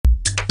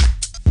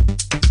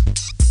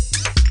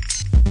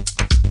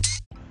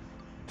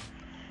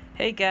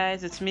Hey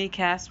guys, it's me,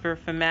 Casper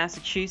from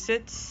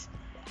Massachusetts,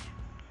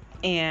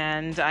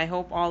 and I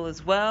hope all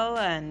is well.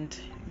 And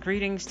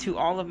greetings to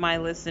all of my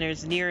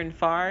listeners near and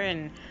far,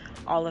 and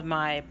all of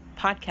my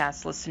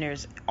podcast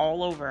listeners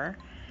all over,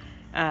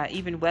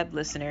 even web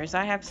listeners.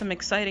 I have some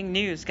exciting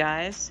news,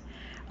 guys.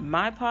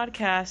 My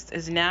podcast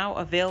is now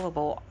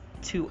available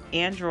to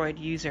Android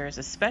users,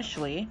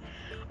 especially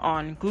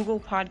on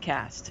Google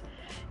Podcast.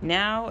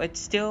 Now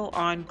it's still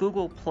on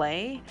Google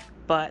Play,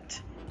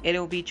 but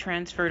it'll be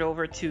transferred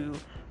over to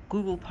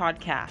Google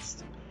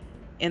Podcast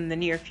in the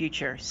near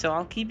future. So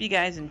I'll keep you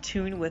guys in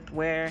tune with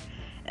where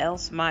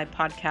else my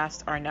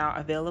podcasts are now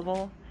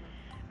available.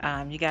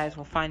 You guys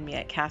will find me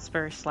at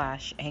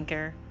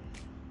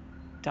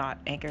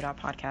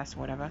Casper/Anchor.podcast,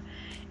 whatever.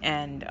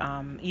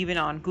 And even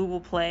on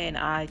Google Play and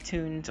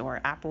iTunes or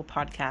Apple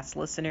Podcast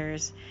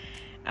listeners.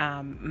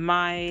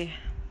 My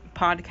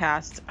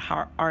podcasts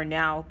are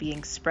now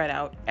being spread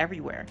out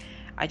everywhere.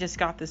 I just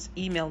got this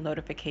email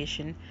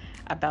notification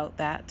about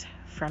that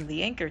from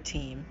the Anchor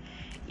team.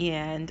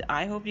 And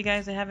I hope you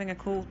guys are having a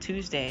cool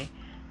Tuesday,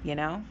 you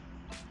know?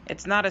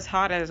 It's not as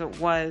hot as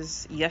it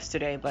was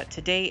yesterday, but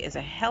today is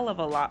a hell of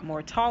a lot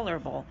more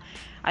tolerable.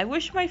 I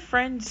wish my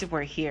friends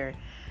were here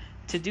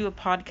to do a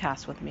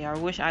podcast with me. I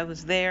wish I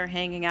was there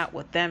hanging out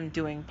with them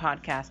doing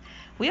podcasts.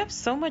 We have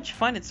so much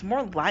fun. It's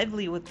more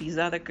lively with these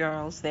other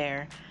girls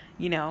there.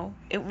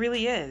 It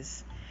really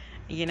is.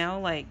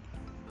 Like,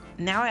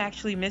 now I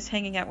actually miss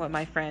hanging out with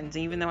my friends,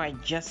 even though I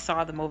just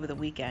saw them over the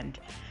weekend,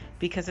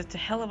 because it's a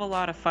hell of a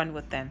lot of fun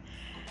with them.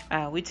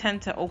 We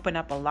tend to open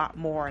up a lot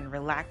more and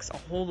relax a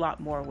whole lot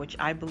more, which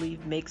I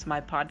believe makes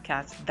my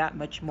podcast that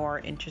much more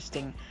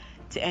interesting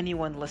to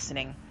anyone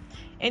listening.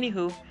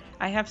 Anywho,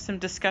 I have some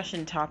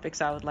discussion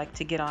topics I would like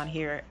to get on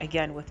here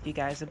again with you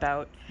guys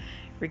about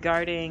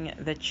regarding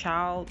the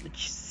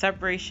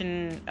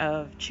separation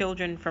of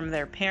children from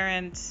their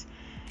parents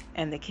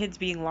and the kids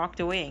being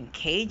locked away in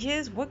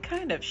cages. What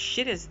kind of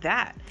shit is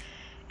that?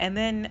 And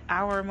then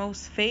our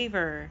most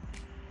favorite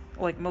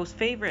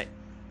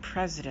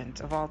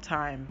president of all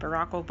time,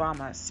 Barack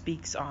Obama,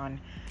 speaks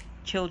on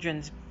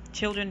children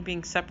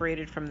being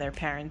separated from their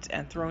parents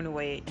and thrown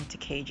away into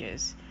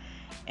cages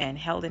and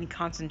held in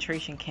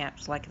concentration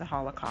camps like the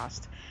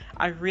Holocaust.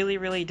 I really,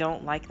 really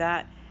don't like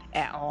that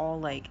at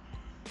all. Like,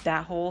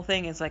 that whole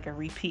thing is like a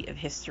repeat of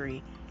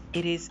history.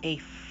 It is a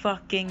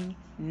fucking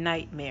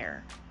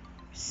nightmare.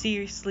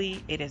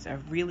 Seriously, it is a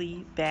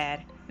really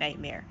bad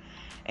nightmare.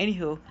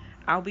 Anywho,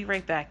 I'll be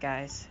right back,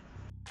 guys.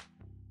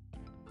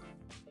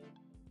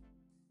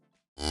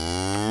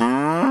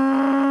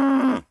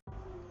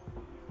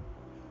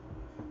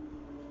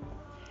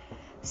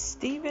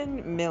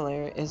 Stephen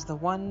Miller is the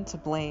one to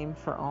blame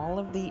for all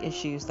of the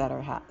issues that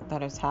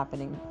is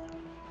happening.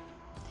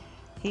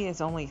 He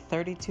is only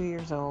 32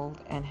 years old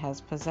and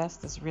has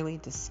possessed this really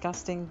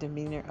disgusting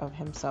demeanor of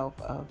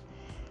himself, of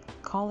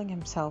calling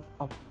himself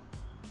a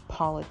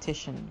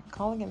politician,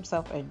 calling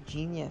himself a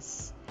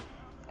genius,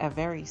 a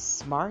very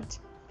smart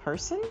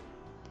person.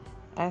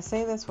 I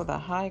say this with a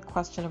high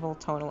questionable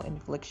tonal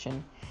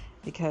inflection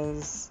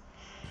because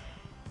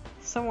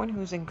someone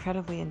who's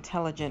incredibly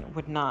intelligent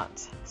would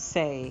not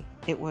say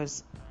it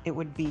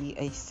would be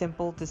a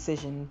simple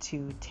decision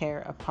to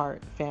tear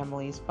apart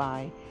families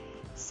by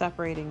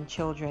separating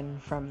children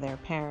from their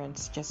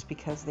parents just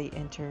because they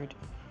entered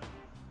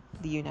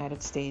the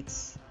United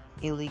States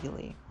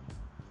illegally.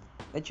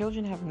 The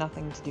children have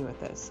nothing to do with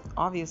this.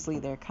 Obviously,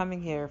 they're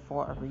coming here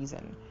for a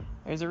reason.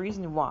 There's a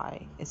reason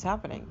why it's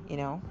happening,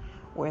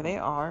 Where they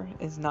are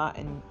is not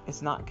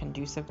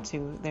conducive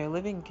to their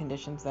living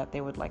conditions that they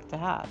would like to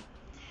have.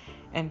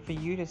 And for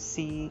you to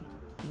see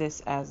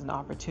this as an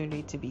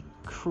opportunity to be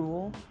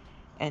cruel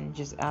and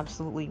just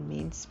absolutely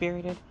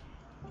mean-spirited,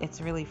 it's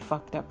a really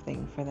fucked up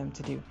thing for them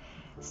to do.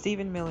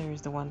 Stephen Miller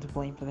is the one to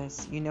blame for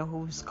this. You know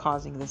who's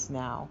causing this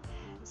now.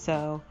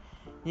 So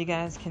you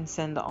guys can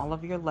send all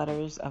of your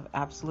letters of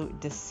absolute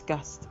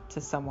disgust to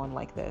someone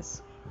like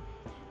this.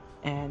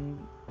 And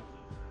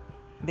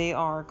they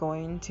are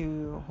going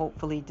to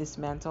hopefully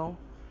dismantle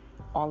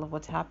all of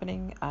what's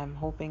happening. I'm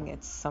hoping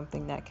it's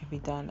something that can be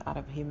done out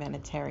of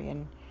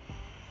humanitarian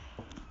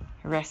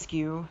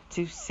rescue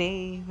to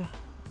save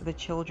the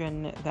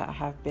children that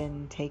have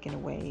been taken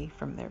away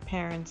from their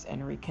parents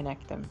and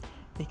reconnect them,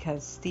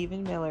 because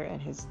Stephen Miller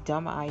and his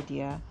dumb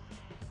idea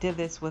did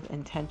this with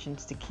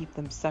intentions to keep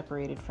them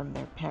separated from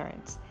their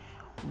parents.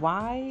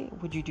 Why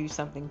would you do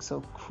something so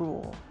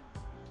cruel?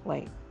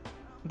 Like,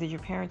 did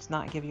your parents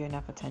not give you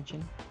enough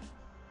attention?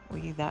 Were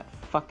you that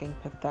fucking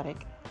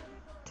pathetic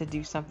to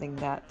do something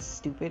that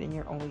stupid, and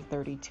you're only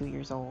 32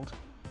 years old?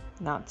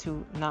 Not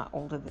too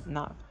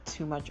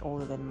much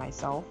older than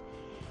myself,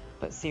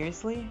 but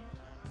seriously,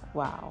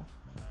 wow.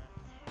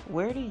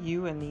 Where do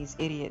you and these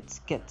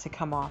idiots get to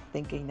come off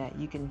thinking that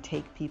you can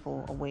take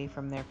people away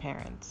from their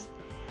parents,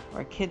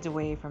 or kids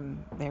away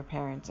from their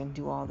parents, and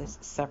do all this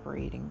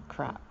separating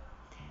crap?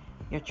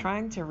 You're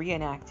trying to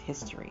reenact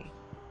history,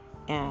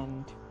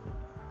 and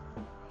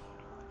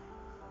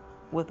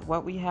with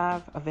what we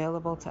have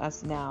available to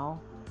us now,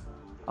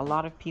 a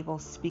lot of people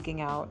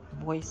speaking out,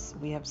 voice,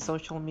 we have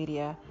social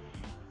media,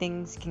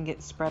 things can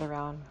get spread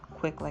around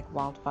quick like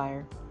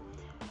wildfire.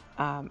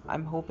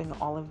 I'm hoping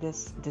all of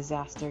this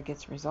disaster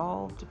gets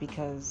resolved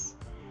because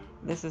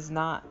this is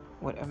not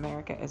what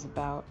America is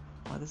about,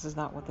 or this is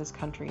not what this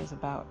country is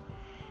about,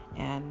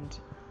 and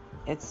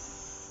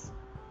it's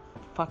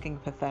fucking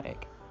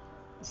pathetic.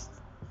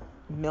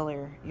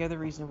 Miller, you're the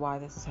reason why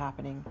this is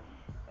happening.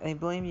 They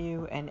blame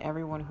you and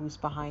everyone who's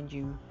behind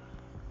you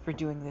for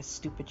doing this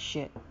stupid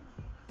shit.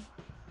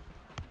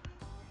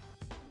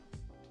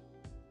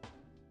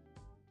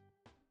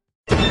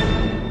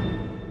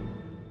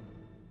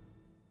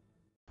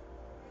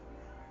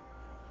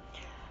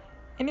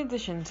 In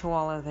addition to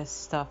all of this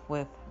stuff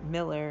with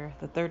Miller,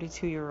 the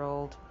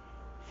 32-year-old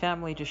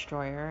family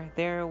destroyer,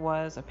 there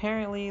was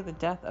apparently the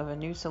death of a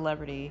new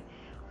celebrity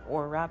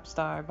or rap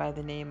star by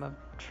the name of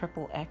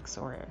Triple X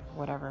or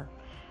whatever.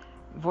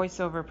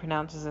 Voiceover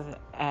pronounces it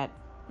at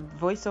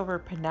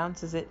Voiceover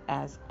pronounces it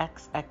as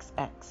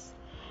XXX.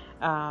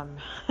 Um,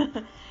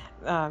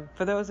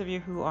 for those of you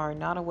who are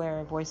not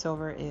aware,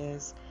 VoiceOver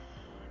is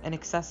an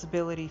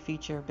accessibility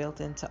feature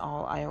built into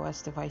all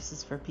iOS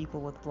devices for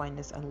people with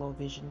blindness and low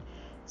vision.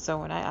 So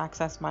when I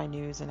access my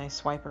news and I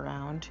swipe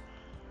around,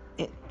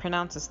 it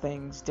pronounces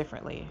things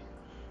differently.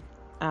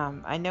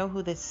 I know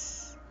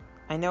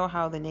I know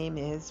how the name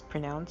is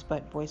pronounced,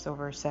 but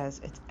VoiceOver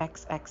says it's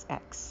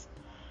XXX.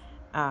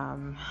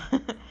 Um,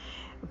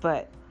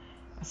 but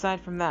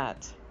aside from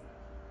that,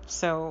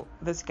 so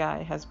this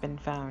guy has been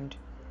found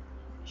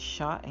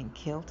shot and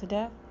killed to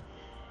death,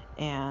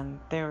 and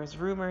there was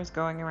rumors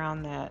going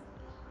around that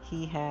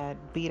he had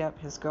beat up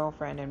his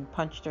girlfriend and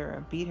punched her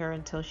and beat her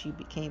until she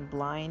became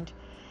blind,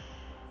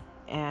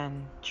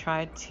 and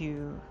tried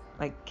to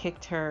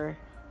kicked her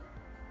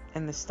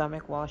in the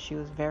stomach while she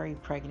was very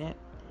pregnant,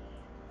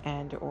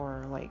 and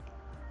or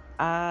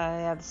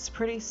yeah, this is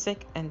pretty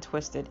sick and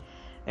twisted.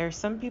 There are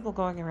some people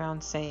going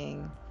around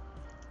saying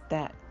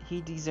that he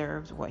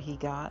deserves what he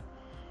got.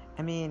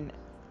 I mean,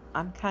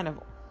 I'm kind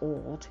of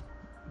old,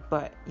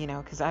 but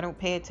because I don't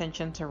pay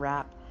attention to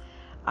rap,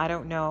 I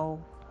don't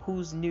know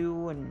who's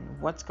new and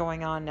what's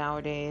going on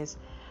nowadays.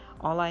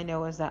 All I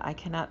know is that I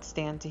cannot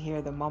stand to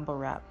hear the mumble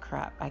rap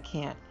crap. I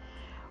can't.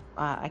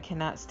 I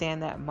cannot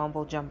stand that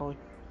mumble jumble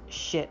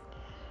shit.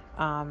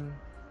 Um,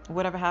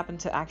 Whatever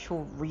happened to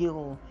actual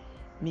real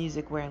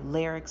music where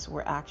lyrics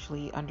were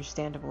actually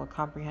understandable or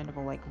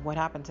comprehensible? Like, what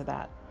happened to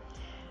that?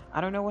 I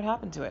don't know what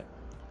happened to it.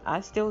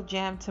 I still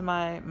jam to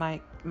my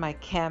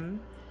chem.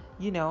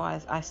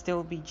 I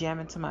still be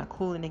jamming to my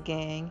Kool and the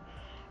Gang,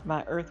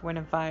 my Earth, Wind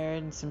and Fire,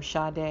 and some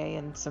Sade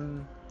and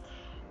some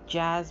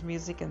jazz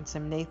music and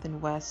some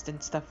Nathan West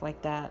and stuff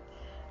like that.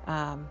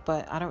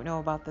 But I don't know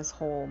about this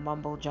whole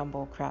mumble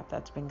jumble crap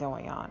that's been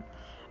going on.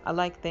 I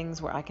like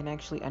things where I can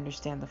actually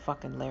understand the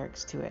fucking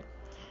lyrics to it.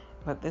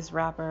 But this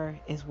rapper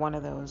is one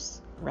of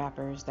those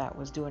rappers that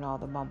was doing all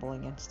the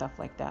mumbling and stuff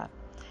like that.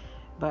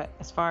 But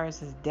as far as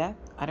his death,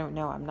 I don't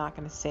know. I'm not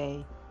going to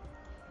say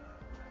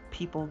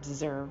people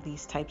deserve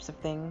these types of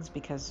things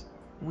because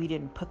we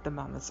didn't put them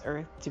on this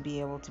earth to be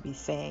able to be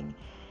saying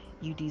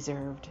you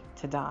deserved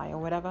to die or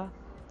whatever.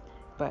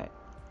 But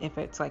if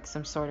it's like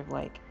some sort of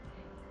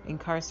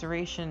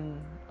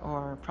incarceration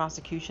or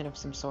prosecution of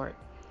some sort,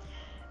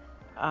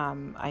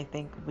 I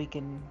think we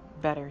can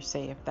better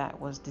say if that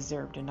was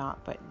deserved or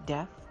not. But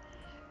death,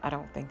 I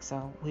don't think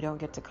so. We don't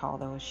get to call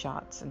those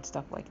shots and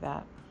stuff like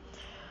that.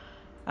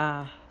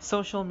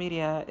 Social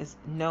media is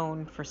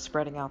known for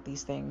spreading out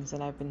these things,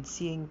 and I've been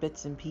seeing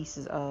bits and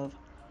pieces of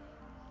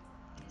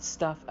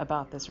stuff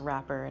about this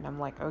rapper, and I'm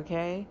like,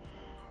 okay,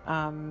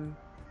 um,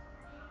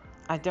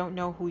 I don't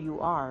know who you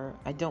are.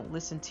 I don't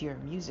listen to your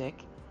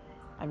music.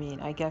 I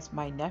mean, I guess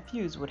my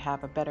nephews would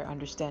have a better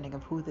understanding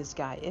of who this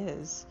guy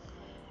is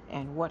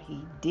and what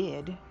he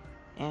did.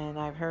 And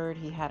I've heard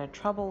he had a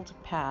troubled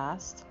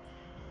past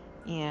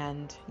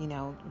and,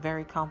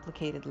 very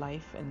complicated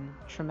life and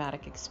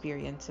traumatic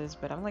experiences.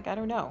 But I'm like, I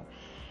don't know.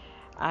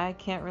 I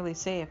can't really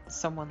say if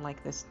someone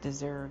like this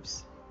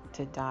deserves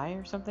to die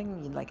or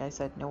something. Like I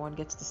said, no one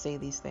gets to say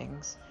these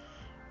things.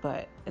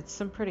 But it's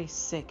some pretty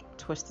sick,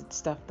 twisted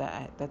stuff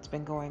that's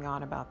been going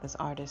on about this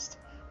artist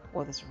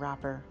or this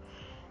rapper.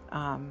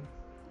 Um,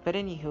 but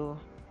anywho,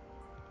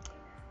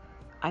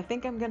 I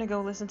think I'm gonna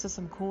go listen to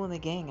some Kool and the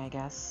Gang, I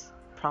guess.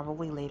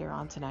 Probably later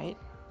on tonight.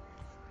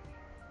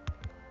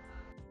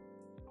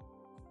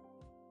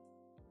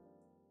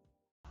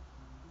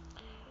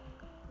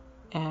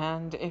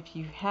 And if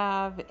you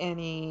have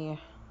any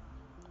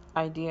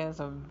ideas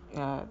of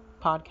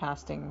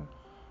podcasting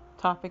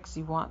topics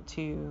you want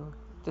to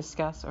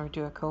discuss or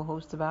do a co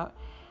host about,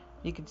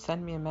 you could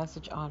send me a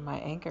message on my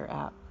Anchor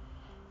app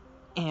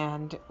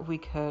and we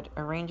could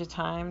arrange a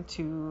time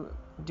to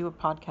do a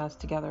podcast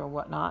together or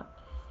whatnot.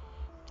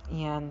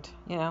 And,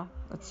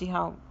 let's see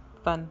how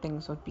fun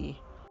things would be.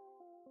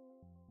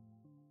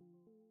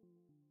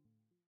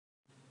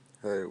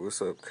 Hey,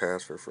 what's up,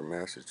 Casper from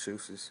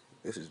Massachusetts?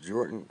 This is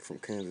Jordan from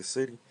Kansas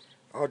City.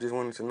 I just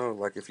wanted to know,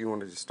 like, if you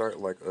wanted to start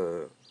like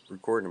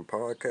recording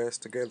podcasts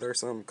together or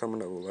something,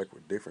 coming up with like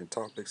with different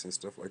topics and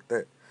stuff like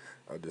that.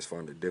 I just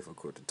find it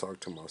difficult to talk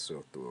to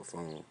myself through a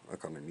phone. I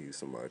kind of need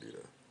somebody to,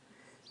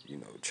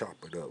 chop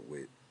it up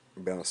with,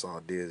 bounce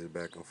ideas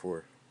back and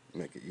forth,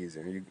 make it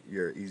easier. And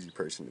you're an easy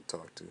person to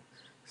talk to,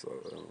 so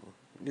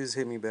just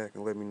hit me back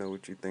and let me know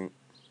what you think.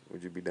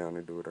 Would you be down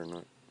to do it or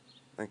not?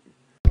 Thank you.